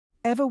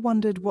Ever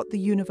wondered what the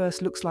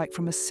universe looks like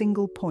from a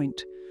single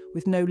point,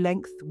 with no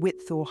length,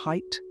 width, or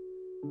height?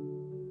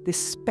 This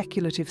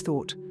speculative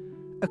thought,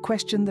 a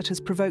question that has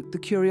provoked the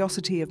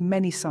curiosity of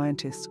many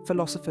scientists,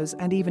 philosophers,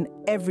 and even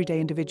everyday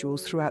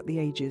individuals throughout the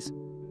ages.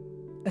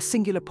 A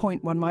singular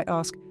point, one might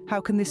ask, how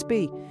can this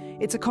be?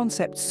 It's a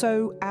concept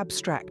so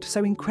abstract,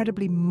 so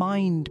incredibly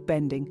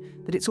mind-bending,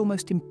 that it's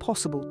almost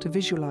impossible to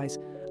visualize.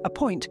 A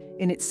point,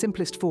 in its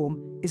simplest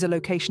form, is a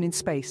location in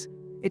space.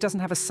 It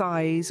doesn't have a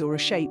size or a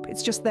shape,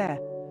 it's just there,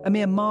 a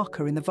mere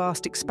marker in the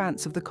vast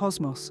expanse of the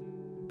cosmos.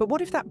 But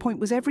what if that point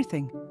was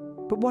everything?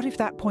 But what if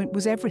that point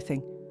was everything?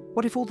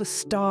 What if all the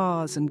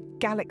stars and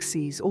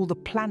galaxies, all the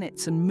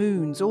planets and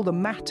moons, all the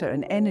matter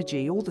and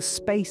energy, all the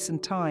space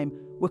and time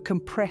were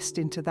compressed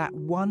into that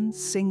one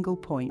single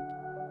point?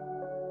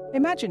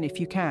 Imagine,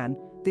 if you can,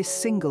 this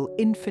single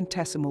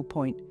infinitesimal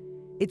point.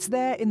 It's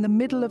there in the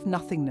middle of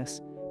nothingness,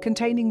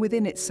 containing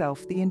within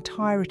itself the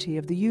entirety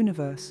of the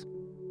universe.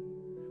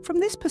 From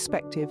this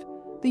perspective,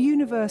 the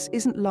universe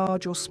isn't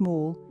large or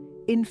small,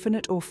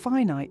 infinite or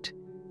finite.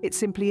 It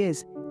simply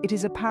is. It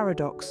is a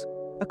paradox,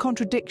 a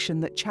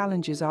contradiction that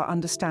challenges our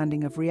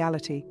understanding of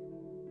reality.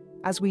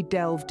 As we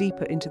delve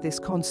deeper into this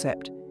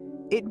concept,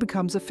 it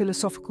becomes a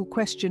philosophical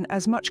question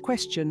as much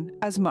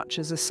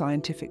as a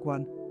scientific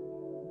one.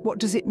 What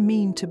does it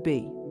mean to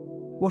be?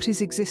 What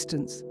is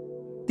existence?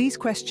 These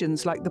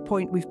questions, like the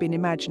point we've been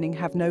imagining,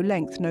 have no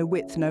length, no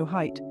width, no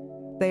height.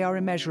 They are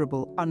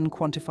immeasurable,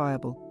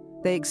 unquantifiable.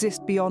 They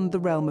exist beyond the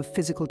realm of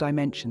physical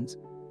dimensions.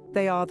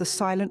 They are the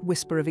silent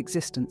whisper of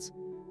existence.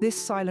 This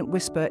silent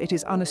whisper, it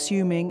is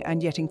unassuming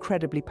and yet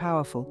incredibly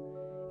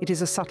powerful. It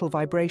is a subtle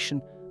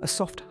vibration, a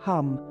soft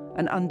hum,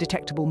 an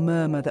undetectable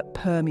murmur that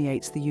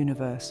permeates the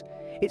universe.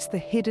 It's the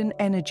hidden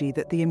energy,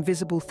 the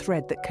invisible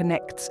thread that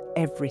connects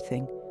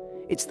everything.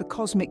 It's the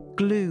cosmic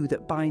glue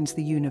that binds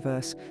the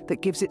universe,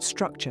 that gives it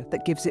structure,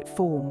 that gives it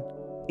form.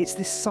 It's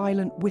this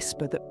silent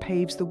whisper that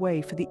paves the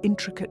way for the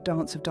intricate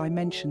dance of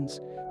dimensions.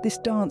 This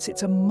dance,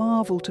 it's a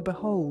marvel to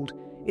behold.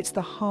 It's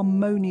the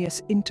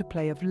harmonious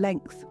interplay of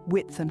length,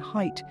 width, and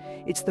height.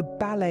 It's the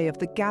ballet of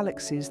the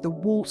galaxies, the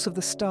waltz of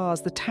the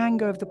stars, the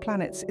tango of the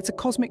planets. It's a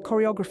cosmic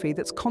choreography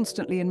that's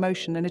constantly in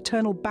motion, an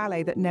eternal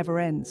ballet that never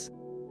ends.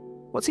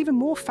 What's even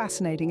more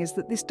fascinating is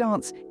that this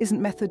dance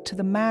isn't method to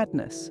the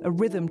madness, a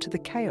rhythm to the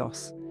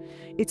chaos.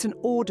 It's an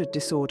ordered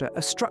disorder,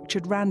 a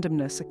structured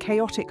randomness, a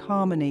chaotic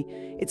harmony.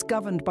 It's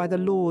governed by the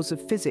laws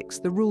of physics,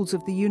 the rules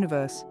of the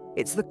universe.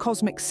 It's the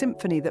cosmic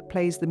symphony that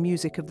plays the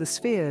music of the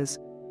spheres.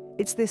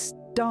 It's this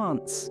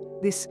dance,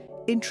 this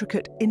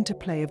intricate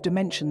interplay of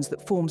dimensions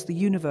that forms the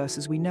universe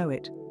as we know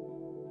it.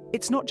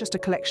 It's not just a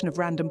collection of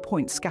random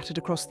points scattered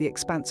across the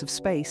expanse of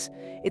space.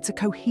 It's a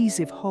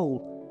cohesive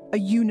whole, a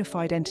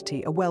unified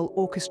entity, a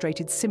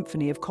well-orchestrated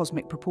symphony of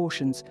cosmic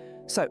proportions.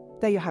 So,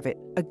 there you have it,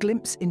 a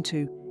glimpse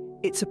into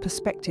it's a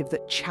perspective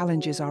that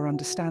challenges our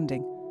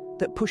understanding,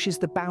 that pushes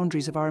the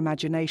boundaries of our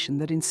imagination,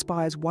 that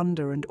inspires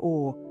wonder and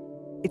awe.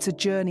 It's a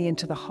journey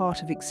into the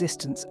heart of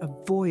existence, a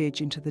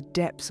voyage into the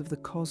depths of the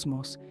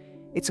cosmos.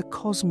 It's a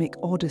cosmic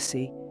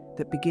odyssey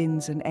that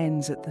begins and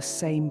ends at the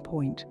same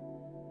point.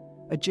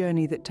 A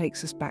journey that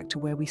takes us back to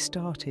where we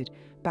started,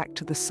 back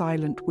to the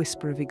silent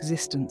whisper of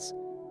existence,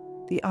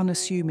 the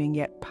unassuming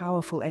yet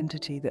powerful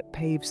entity that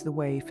paves the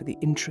way for the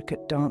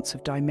intricate dance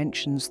of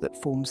dimensions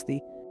that forms the...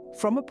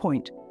 From a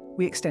point,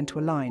 we extend to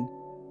a line,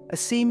 a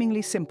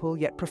seemingly simple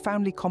yet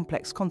profoundly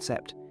complex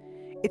concept.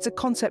 It's a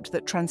concept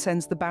that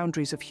transcends the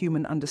boundaries of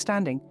human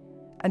understanding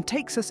and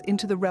takes us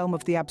into the realm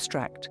of the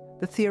abstract,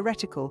 the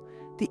theoretical,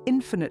 the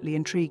infinitely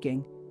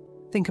intriguing.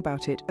 Think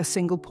about it, a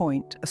single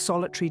point, a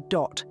solitary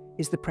dot,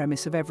 is the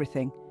premise of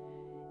everything.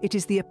 It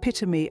is the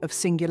epitome of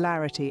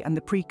singularity and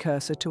the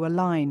precursor to a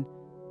line.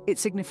 It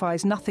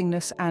signifies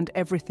nothingness and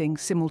everything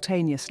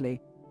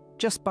simultaneously.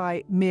 Just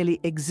by merely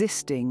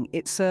existing,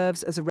 it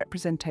serves as a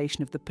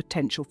representation of the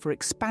potential for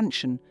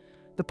expansion,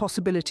 the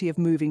possibility of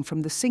moving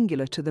from the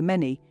singular to the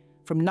many,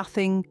 from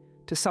nothing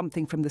to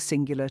something from the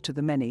singular to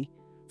the many,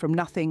 from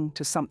nothing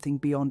to something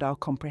beyond our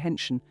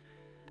comprehension.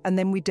 And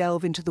then we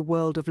delve into the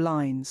world of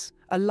lines.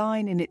 A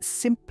line in its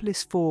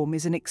simplest form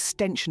is an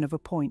extension of a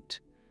point.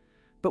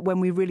 But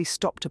when we really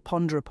stop to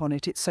ponder upon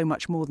it, it's so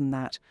much more than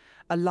that.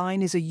 A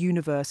line is a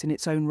universe in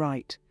its own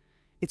right.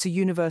 It's a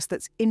universe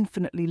that's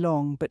infinitely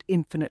long but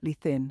infinitely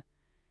thin.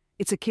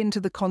 It's akin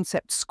to the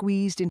concept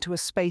squeezed into a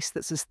space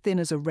that's as thin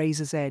as a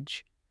razor's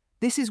edge.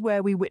 This is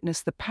where we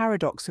witness the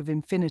paradox of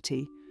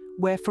infinity,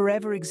 where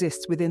forever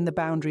exists within the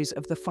boundaries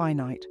of the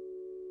finite.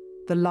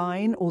 The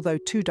line, although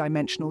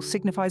two-dimensional,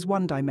 signifies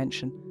one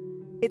dimension.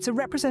 It's a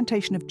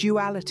representation of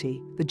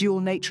duality, the dual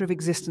nature of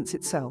existence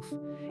itself.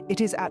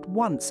 It is at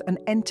once an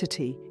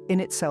entity in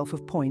itself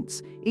of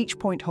points, each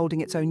point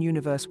holding its own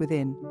universe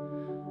within.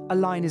 A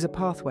line is a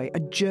pathway,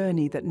 a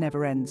journey that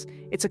never ends.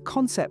 It's a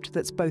concept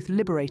that's both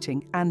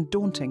liberating and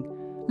daunting.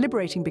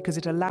 Liberating because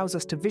it allows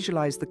us to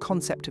visualize the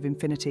concept of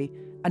infinity,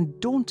 and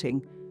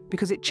daunting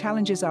because it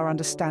challenges our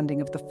understanding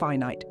of the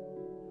finite.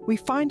 We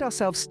find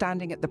ourselves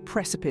standing at the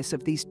precipice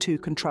of these two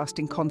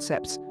contrasting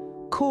concepts,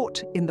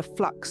 caught in the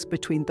flux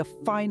between the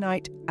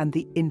finite and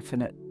the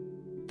infinite.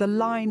 The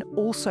line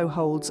also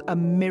holds a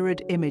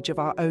mirrored image of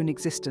our own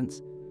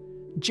existence.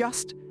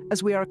 Just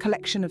as we are a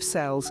collection of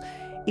cells,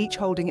 each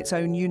holding its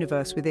own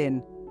universe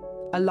within,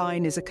 a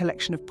line is a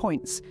collection of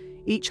points,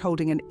 each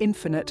holding an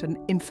infinite and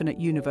infinite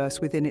universe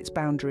within its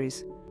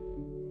boundaries.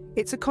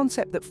 It's a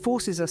concept that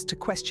forces us to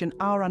question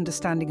our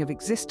understanding of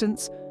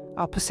existence,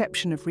 our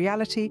perception of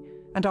reality,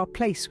 and our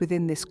place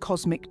within this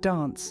cosmic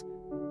dance.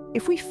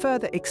 If we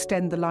further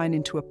extend the line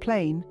into a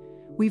plane,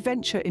 we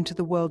venture into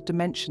the world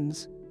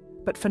dimensions.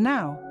 But for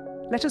now,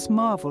 let us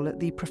marvel at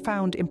the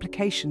profound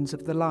implications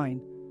of the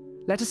line.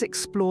 Let us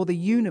explore the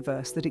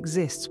universe that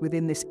exists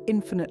within this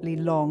infinitely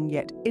long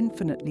yet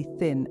infinitely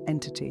thin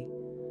entity.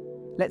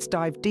 Let's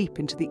dive deep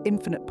into the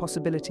infinite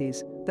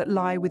possibilities that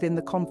lie within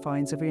the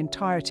confines of the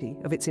entirety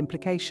of its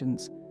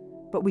implications.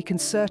 But we can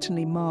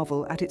certainly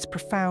marvel at its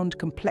profound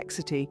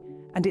complexity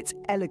and its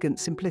elegant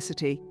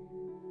simplicity.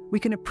 We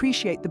can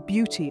appreciate the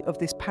beauty of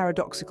this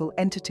paradoxical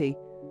entity,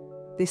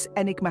 this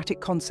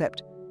enigmatic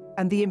concept,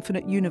 and the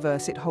infinite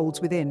universe it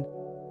holds within.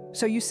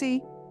 So you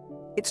see,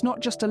 it's not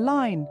just a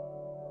line,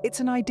 it's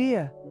an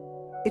idea.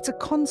 It's a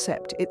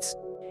concept.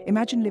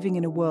 Imagine living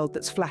in a world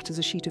that's flat as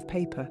a sheet of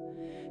paper.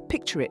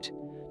 Picture it.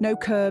 No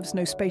curves,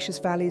 no spacious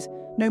valleys,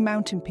 no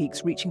mountain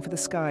peaks reaching for the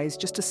skies,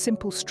 just a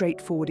simple,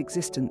 straightforward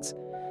existence.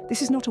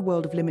 This is not a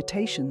world of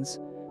limitations,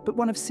 but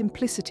one of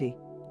simplicity,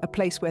 a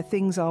place where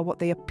things are what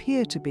they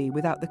appear to be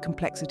without the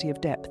complexity of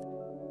depth.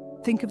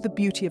 Think of the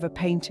beauty of a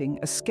painting,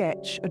 a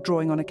sketch, a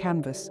drawing on a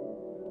canvas.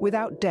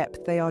 Without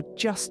depth, they are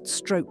just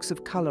strokes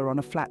of colour on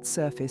a flat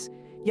surface,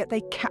 yet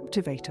they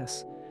captivate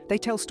us. They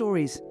tell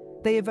stories.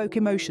 They evoke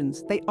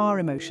emotions. They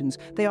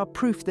are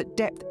proof that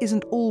depth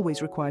isn't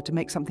always required to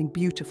make something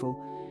beautiful.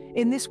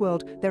 In this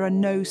world, there are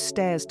no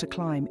stairs to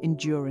climb,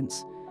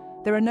 endurance.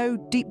 There are no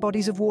deep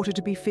bodies of water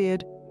to be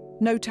feared,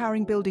 no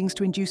towering buildings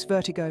to induce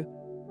vertigo.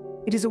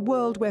 It is a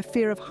world where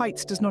fear of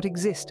heights does not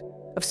exist,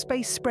 of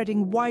space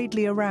spreading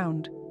widely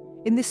around.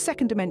 In this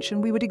second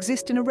dimension, we would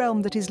exist in a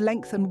realm that is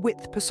length and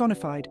width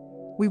personified.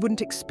 We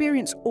wouldn't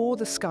experience or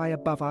the sky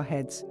above our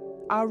heads.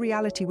 Our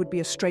reality would be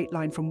a straight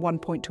line from one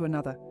point to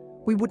another.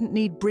 We wouldn't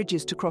need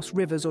bridges to cross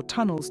rivers or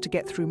tunnels to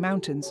get through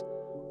mountains.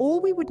 All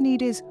we would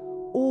need is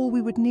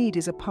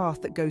a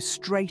path that goes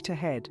straight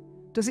ahead.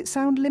 Does it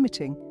sound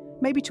limiting?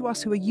 Maybe to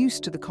us who are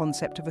used to the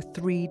concept of a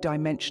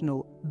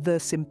three-dimensional, the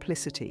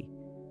simplicity.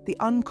 The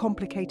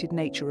uncomplicated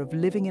nature of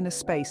living in a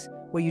space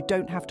where you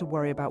don't have to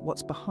worry about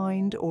what's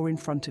behind or in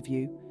front of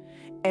you.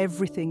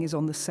 Everything is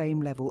on the same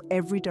level.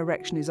 Every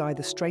direction is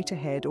either straight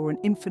ahead or an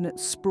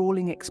infinite,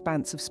 sprawling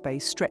expanse of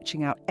space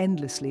stretching out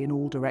endlessly in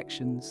all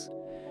directions.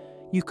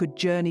 You could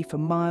journey for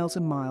miles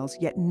and miles,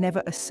 yet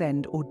never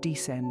ascend or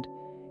descend.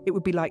 It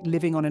would be like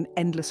living on an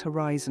endless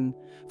horizon,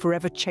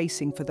 forever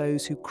chasing for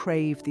those who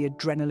crave the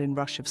adrenaline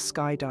rush of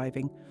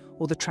skydiving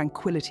or the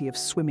tranquility of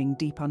swimming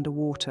deep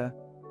underwater.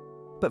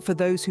 But for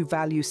those who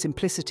value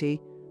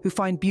simplicity, who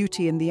find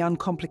beauty in the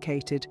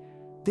uncomplicated,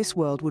 this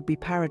world would be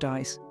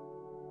paradise.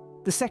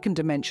 The second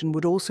dimension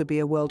would also be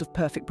a world of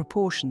perfect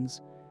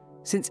proportions.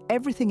 Since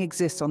everything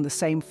exists on the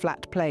same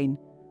flat plane,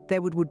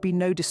 there would be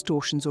no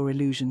distortions or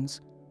illusions.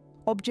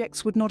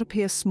 Objects would not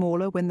appear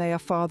smaller when they are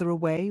farther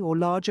away or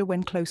larger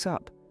when close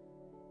up.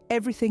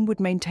 Everything would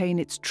maintain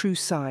its true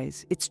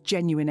size, its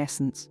genuine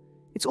essence.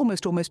 It's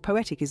almost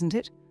poetic, isn't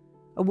it?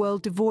 A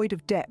world devoid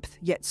of depth,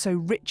 yet so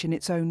rich in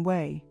its own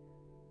way.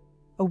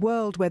 A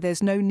world where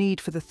there's no need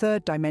for the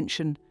third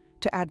dimension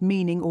to add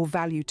meaning or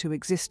value to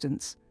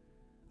existence.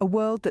 A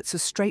world that's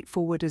as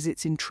straightforward as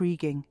it's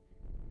intriguing.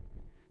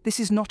 This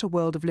is not a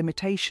world of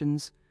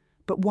limitations,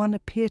 but one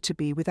appear to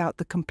be without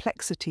the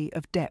complexity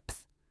of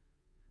depth.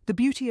 The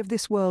beauty of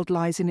this world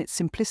lies in its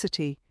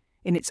simplicity,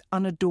 in its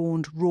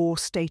unadorned, raw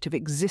state of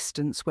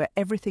existence where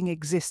everything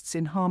exists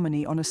in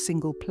harmony on a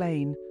single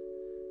plane.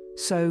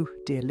 So,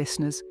 dear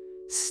listeners,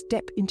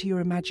 step into your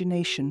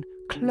imagination,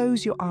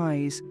 close your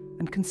eyes,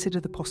 and consider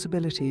the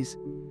possibilities.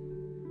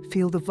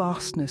 Feel the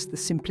vastness, the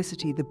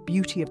simplicity, the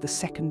beauty of the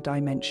second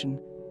dimension.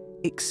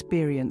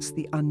 Experience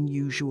the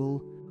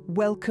unusual.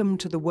 Welcome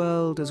to the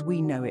world as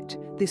we know it,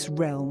 this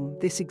realm,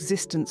 this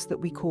existence that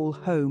we call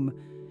home.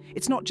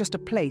 It's not just a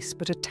place,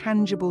 but a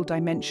tangible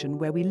dimension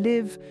where we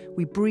live,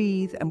 we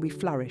breathe, and we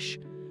flourish.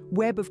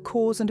 Web of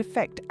cause and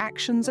effect,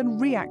 actions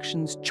and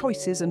reactions,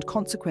 choices and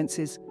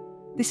consequences.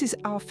 This is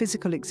our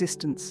physical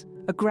existence,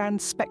 a grand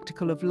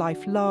spectacle of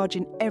life large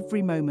in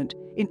every moment,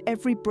 in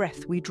every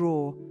breath we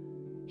draw.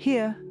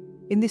 Here,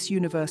 in this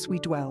universe we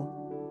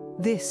dwell.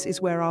 This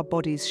is where our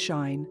bodies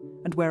shine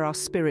and where our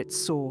spirits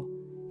soar.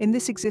 In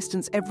this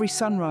existence, every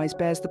sunrise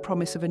bears the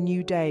promise of a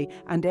new day,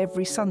 and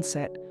every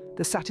sunset,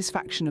 the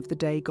satisfaction of the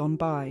day gone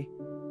by.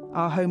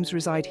 Our homes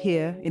reside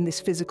here, in this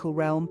physical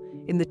realm,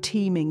 in the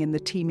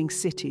teeming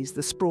cities,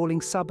 the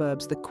sprawling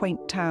suburbs, the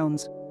quaint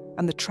towns,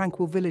 and the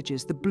tranquil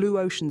villages, the blue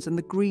oceans and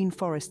the green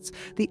forests,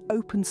 the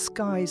open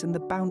skies and the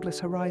boundless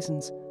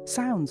horizons.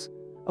 Sounds,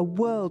 a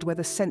world where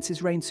the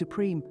senses reign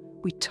supreme.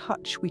 We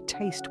touch, we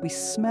taste, we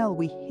smell,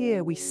 we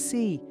hear, we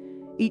see,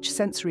 each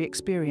sensory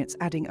experience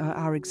adding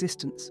our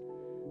existence.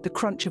 The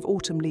crunch of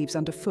autumn leaves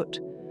underfoot,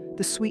 the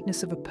the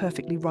sweetness of a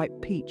perfectly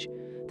ripe peach,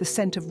 the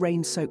scent of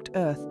rain-soaked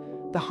earth,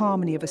 the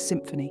harmony of a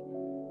symphony,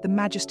 the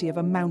majesty of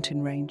a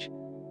mountain range.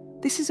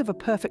 This is of a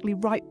perfectly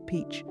ripe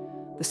peach,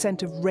 the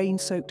scent of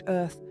rain-soaked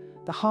earth,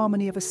 the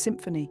harmony of a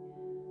symphony,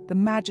 the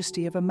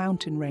majesty of a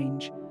mountain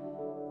range.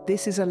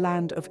 This is a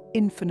land of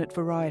infinite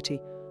variety,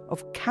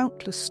 of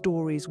countless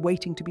stories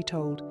waiting to be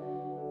told,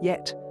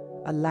 yet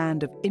a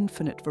land of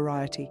infinite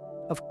variety,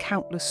 of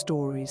countless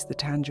stories, the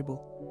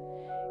tangible.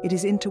 It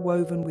is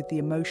interwoven with the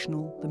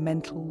emotional, the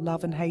mental,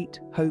 love and hate,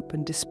 hope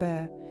and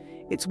despair.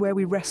 It's where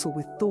we wrestle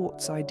with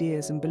thoughts,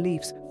 ideas and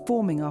beliefs,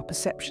 forming our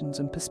perceptions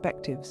and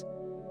perspectives.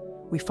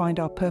 We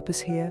find our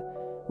purpose here,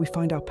 we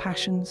find our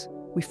passions,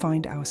 we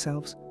find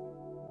ourselves.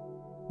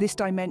 This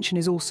dimension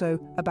is also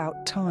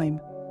about time,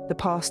 the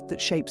past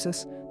that shapes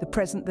us, the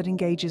present that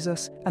engages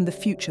us, and the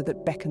future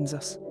that beckons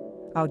us.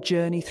 Our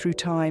journey through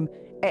time,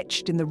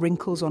 etched in the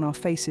wrinkles on our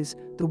faces,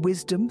 the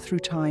wisdom through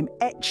time,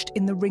 etched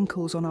in the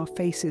wrinkles on our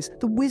faces,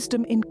 the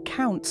wisdom in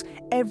counts.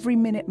 Every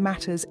minute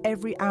matters,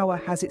 every hour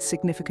has its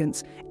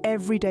significance,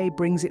 every day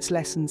brings its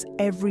lessons,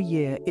 every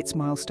year its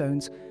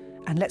milestones.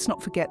 And let's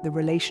not forget the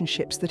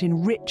relationships that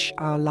enrich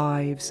our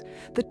lives,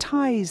 the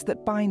ties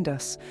that bind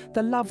us,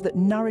 the love that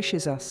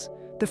nourishes us,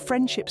 the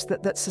friendships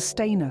that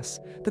sustain us,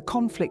 the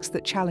conflicts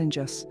that challenge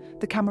us,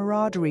 the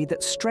camaraderie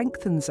that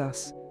strengthens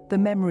us, the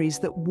memories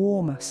that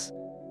warm us.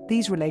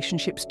 These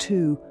relationships,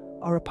 too,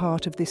 are a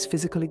part of this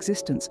physical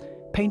existence,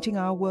 painting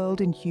our world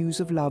in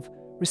hues of love,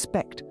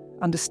 respect,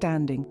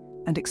 understanding,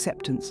 and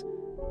acceptance.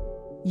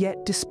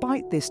 Yet,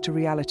 despite this to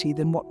reality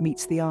than what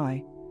meets the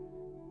eye,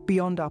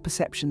 beyond our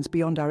perceptions,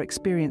 beyond our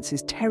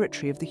experiences,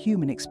 territory of the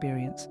human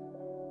experience,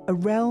 a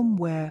realm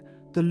where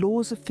the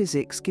laws of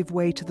physics give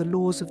way to the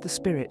laws of the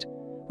spirit,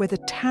 where the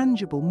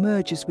tangible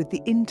merges with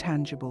the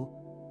intangible,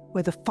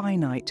 where the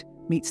finite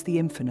meets the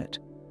infinite.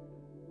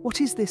 What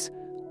is this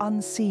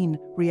unseen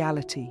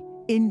reality,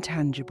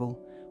 intangible,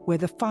 where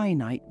the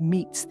finite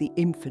meets the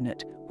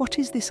infinite? What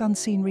is this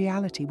unseen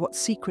reality? What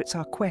secrets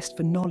our quest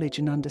for knowledge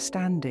and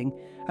understanding?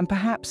 And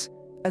perhaps,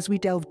 as we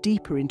delve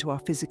deeper into our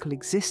physical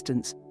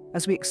existence,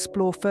 as we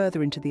explore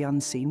further into the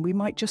unseen, we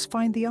might just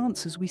find the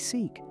answers we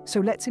seek. So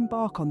let's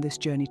embark on this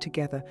journey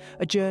together,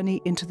 a journey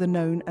into the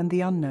known and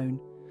the unknown,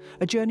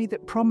 a journey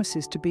that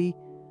promises to be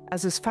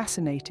as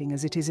fascinating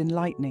as it is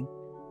enlightening,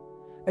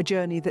 a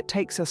journey that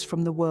takes us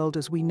from the world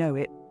as we know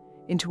it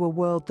into a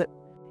world that,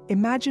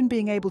 imagine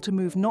being able to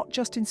move not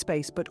just in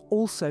space but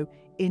also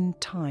in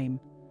time.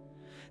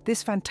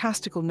 This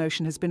fantastical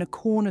notion has been a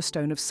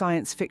cornerstone of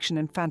science fiction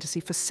and fantasy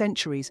for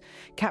centuries,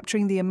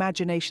 capturing the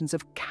imaginations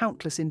of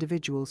countless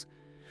individuals.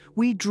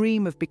 We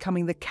dream of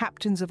becoming the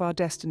captains of our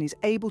destinies,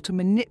 able to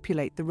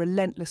manipulate the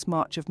relentless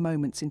march of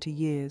moments into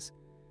years.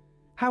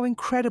 How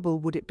incredible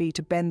would it be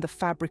to bend the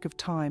fabric of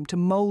time, to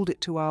mould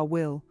it to our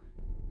will?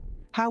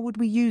 How would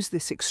we use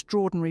this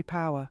extraordinary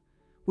power?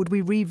 Would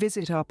we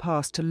revisit our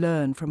past to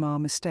learn from our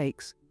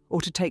mistakes, or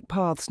to take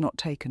paths not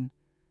taken?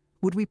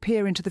 Would we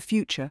peer into the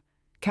future,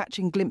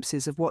 catching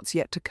glimpses of what's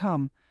yet to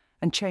come,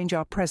 and change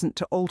our present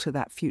to alter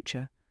that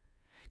future?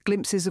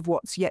 Glimpses of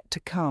what's yet to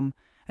come,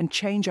 and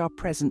change our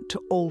present to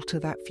alter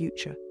that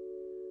future.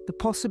 The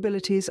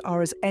possibilities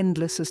are as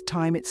endless as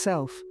time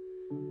itself.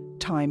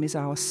 Time is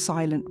our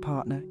silent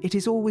partner. It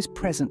is always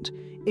present,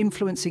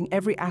 influencing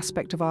every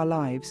aspect of our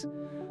lives.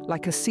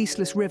 Like a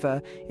ceaseless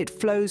river, it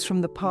flows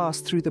from the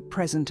past through the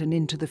present and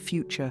into the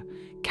future,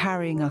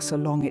 carrying us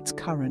along its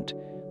current.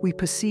 We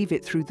perceive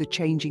it through the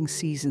changing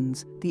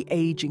seasons, the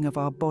aging of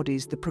our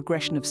bodies, the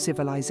progression of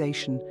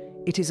civilization.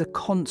 It is a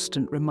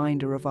constant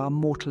reminder of our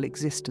mortal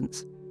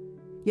existence.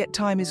 Yet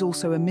time is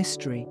also a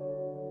mystery.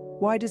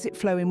 Why does it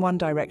flow in one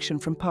direction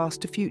from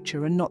past to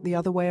future and not the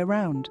other way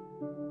around?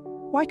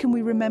 Why can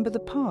we remember the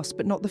past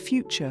but not the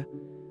future?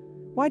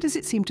 Why does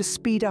it seem to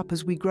speed up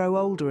as we grow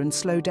older and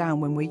slow down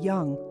when we're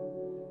young?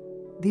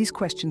 These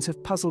questions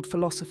have puzzled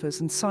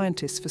philosophers and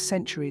scientists for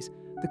centuries.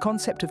 The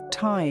concept of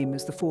time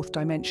as the fourth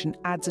dimension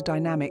adds a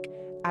dynamic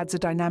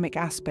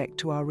aspect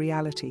to our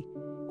reality.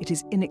 It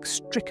is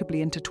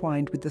inextricably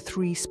intertwined with the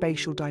three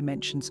spatial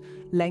dimensions: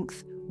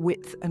 length,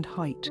 width, and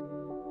height.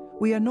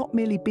 We are not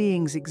merely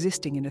beings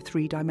existing in a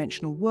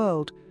three-dimensional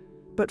world,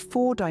 but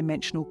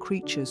four-dimensional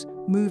creatures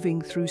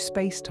moving through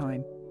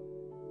space-time.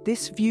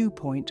 This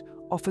viewpoint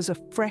offers a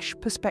fresh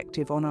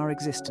perspective on our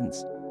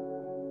existence.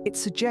 It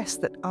suggests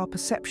that our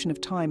perception of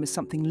time as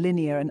something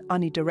linear and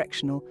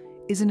unidirectional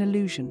is an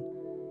illusion.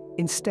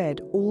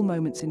 Instead, all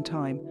moments in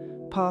time,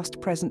 past,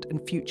 present,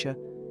 and future,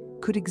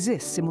 could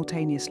exist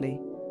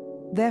simultaneously.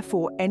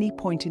 Therefore, any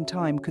point in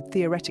time could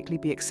theoretically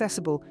be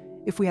accessible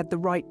if we had the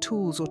right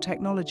tools or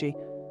technology.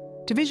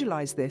 To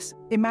visualize this,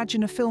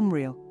 imagine a film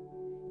reel.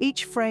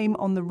 Each frame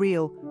on the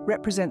reel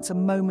represents a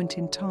moment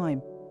in time.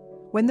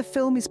 When the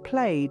film is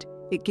played,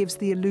 it gives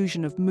the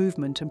illusion of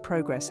movement and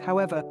progress.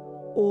 However,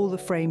 all the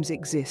frames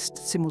exist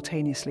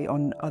simultaneously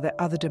on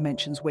other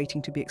dimensions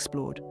waiting to be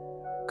explored.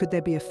 Could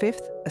there be a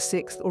fifth, a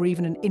sixth, or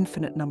even an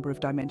infinite number of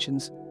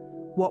dimensions?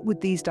 What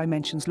would these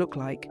dimensions look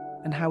like,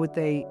 and how would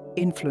they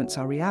influence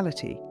our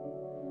reality?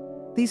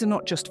 These are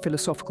not just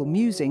philosophical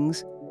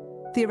musings.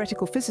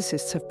 Theoretical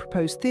physicists have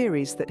proposed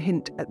theories that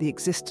hint at the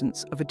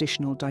existence of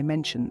additional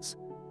dimensions.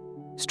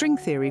 String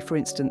theory, for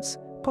instance,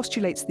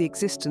 postulates the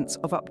existence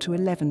of up to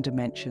 11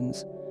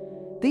 dimensions.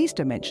 These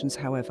dimensions,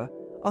 however,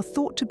 are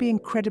thought to be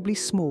incredibly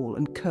small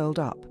and curled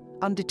up,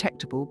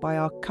 undetectable by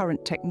our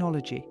current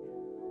technology.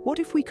 What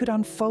if we could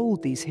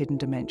unfold these hidden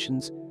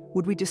dimensions?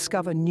 Would we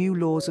discover new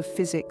laws of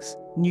physics,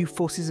 new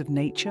forces of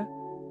nature?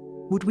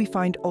 Would we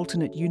find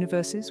alternate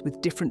universes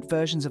with different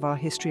versions of our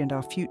history and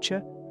our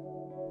future?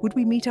 Would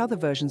we meet other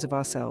versions of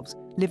ourselves,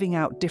 living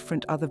out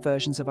different other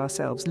versions of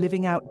ourselves,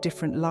 living out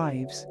different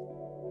lives?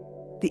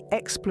 The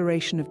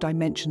exploration of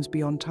dimensions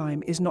beyond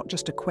time is not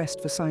just a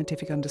quest for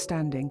scientific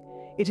understanding.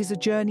 It is a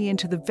journey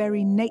into the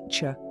very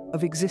nature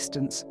of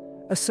existence,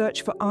 a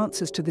search for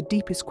answers to the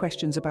deepest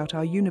questions about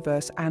our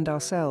universe and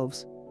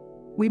ourselves.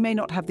 We may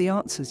not have the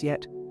answers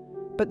yet,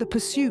 but the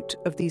pursuit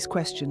of these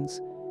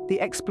questions, the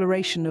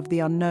exploration of the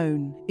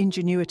unknown,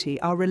 ingenuity,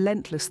 our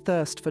relentless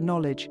thirst for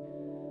knowledge.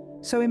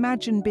 So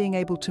imagine being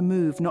able to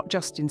move not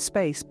just in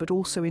space, but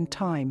also in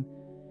time.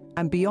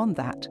 And beyond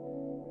that,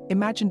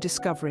 imagine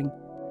discovering,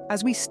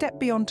 as we step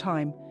beyond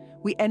time,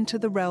 we enter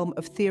the realm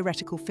of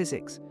theoretical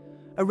physics,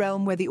 a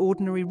realm where the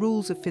ordinary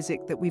rules of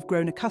physics that we've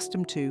grown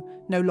accustomed to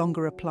no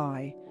longer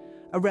apply,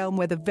 a realm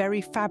where the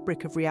very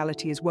fabric of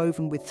reality is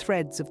woven with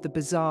threads of the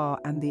bizarre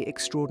and the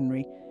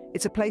extraordinary.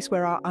 It's a place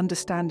where our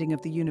understanding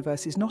of the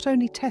universe is not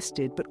only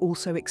tested, but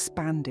also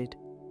expanded.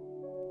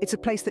 It's a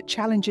place that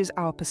challenges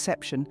our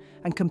perception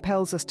and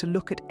compels us to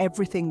look at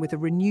everything with a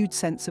renewed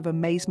sense of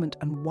amazement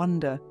and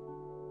wonder.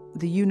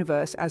 The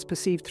universe, as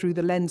perceived through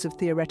the lens of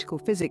theoretical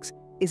physics,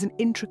 is an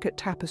intricate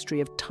tapestry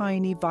of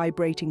tiny,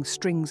 vibrating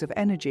strings of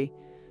energy.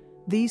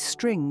 These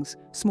strings,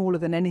 smaller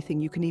than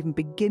anything you can even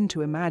begin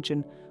to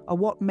imagine, are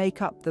what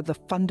make up the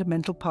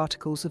fundamental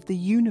particles of the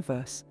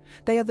universe.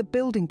 They are the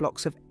building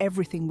blocks of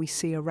everything we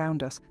see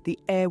around us, the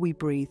air we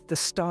breathe, the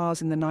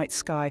stars in the night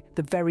sky,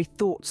 the very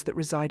thoughts that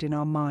reside in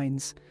our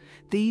minds.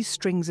 These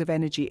strings of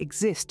energy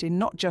exist in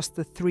not just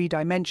the 3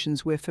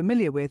 dimensions we're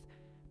familiar with,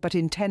 but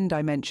in 10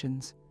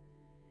 dimensions.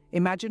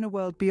 Imagine a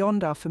world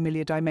beyond our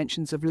familiar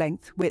dimensions of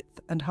length,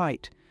 width, and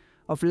height,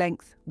 of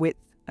length, width,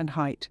 and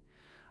height.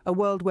 A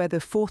world where the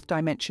 4th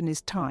dimension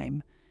is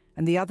time,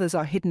 and the others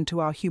are hidden to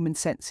our human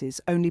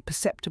senses, only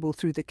perceptible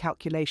through the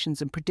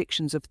calculations and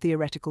predictions of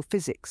theoretical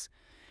physics.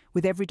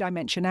 With every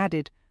dimension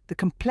added, the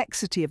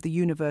complexity of the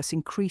universe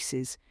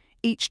increases,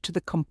 each to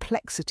the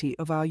complexity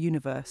of our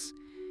universe.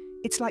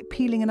 It's like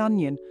peeling an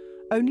onion,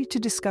 only to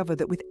discover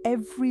that with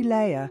every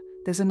layer,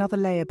 there's another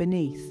layer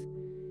beneath.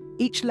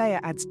 Each layer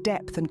adds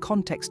depth and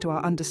context to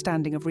our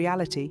understanding of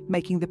reality,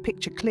 making the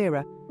picture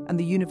clearer and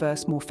the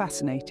universe more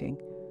fascinating.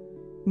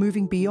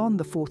 Moving beyond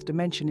the 4th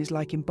dimension is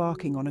like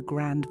embarking on a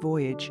grand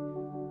voyage.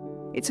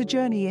 It's a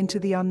journey into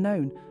the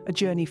unknown, a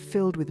journey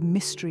filled with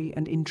mystery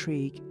and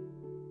intrigue.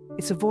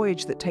 It's a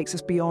voyage that takes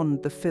us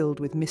beyond the filled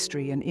with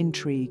mystery and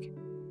intrigue.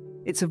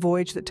 It's a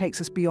voyage that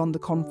takes us beyond the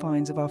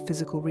confines of our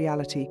physical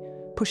reality,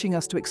 pushing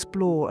us to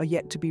explore a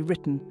yet to be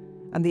written,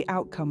 and the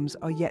outcomes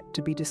are yet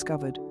to be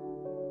discovered.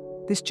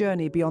 This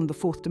journey beyond the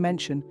 4th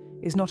dimension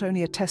is not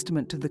only a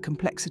testament to the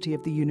complexity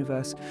of the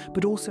universe,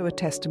 but also a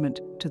testament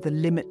to the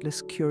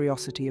limitless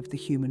curiosity of the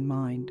human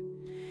mind.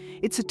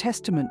 It's a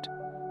testament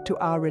to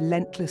our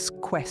relentless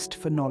quest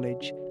for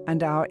knowledge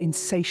and our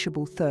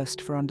insatiable thirst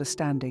for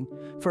understanding.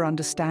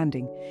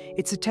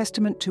 It's a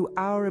testament to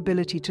our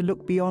ability to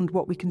look beyond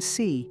what we can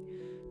see,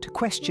 to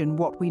question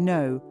what we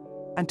know,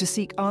 and to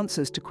seek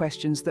answers to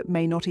questions that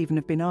may not even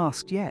have been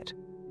asked yet.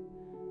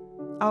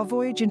 Our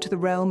voyage into the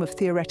realm of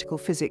theoretical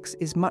physics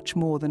is much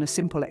more than a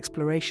simple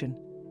exploration.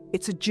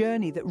 It's a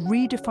journey that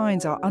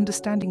redefines our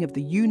understanding of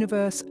the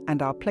universe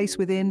and our place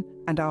within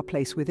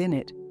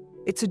it.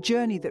 It's a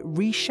journey that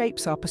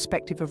reshapes our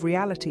perspective of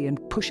reality and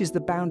pushes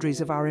the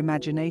boundaries of our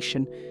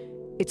imagination.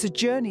 It's a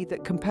journey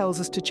that compels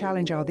us to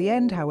challenge the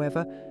end,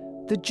 however.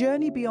 The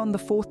journey beyond the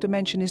 4th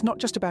dimension is not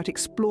just about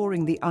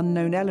exploring the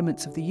unknown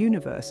elements of the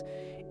universe.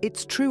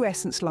 Its true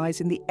essence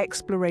lies in the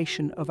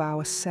exploration of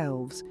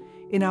ourselves,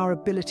 in our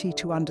ability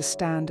to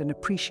understand and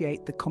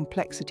appreciate the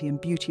complexity and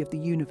beauty of the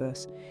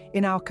universe,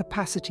 in our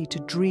capacity to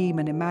dream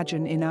and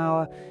imagine, in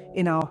our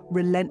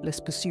relentless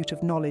pursuit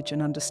of knowledge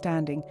and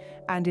understanding,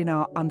 and in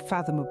our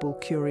unfathomable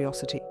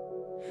curiosity.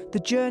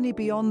 The journey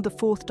beyond the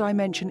 4th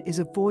dimension is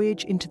a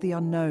voyage into the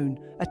unknown,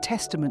 a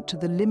testament to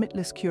the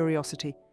limitless curiosity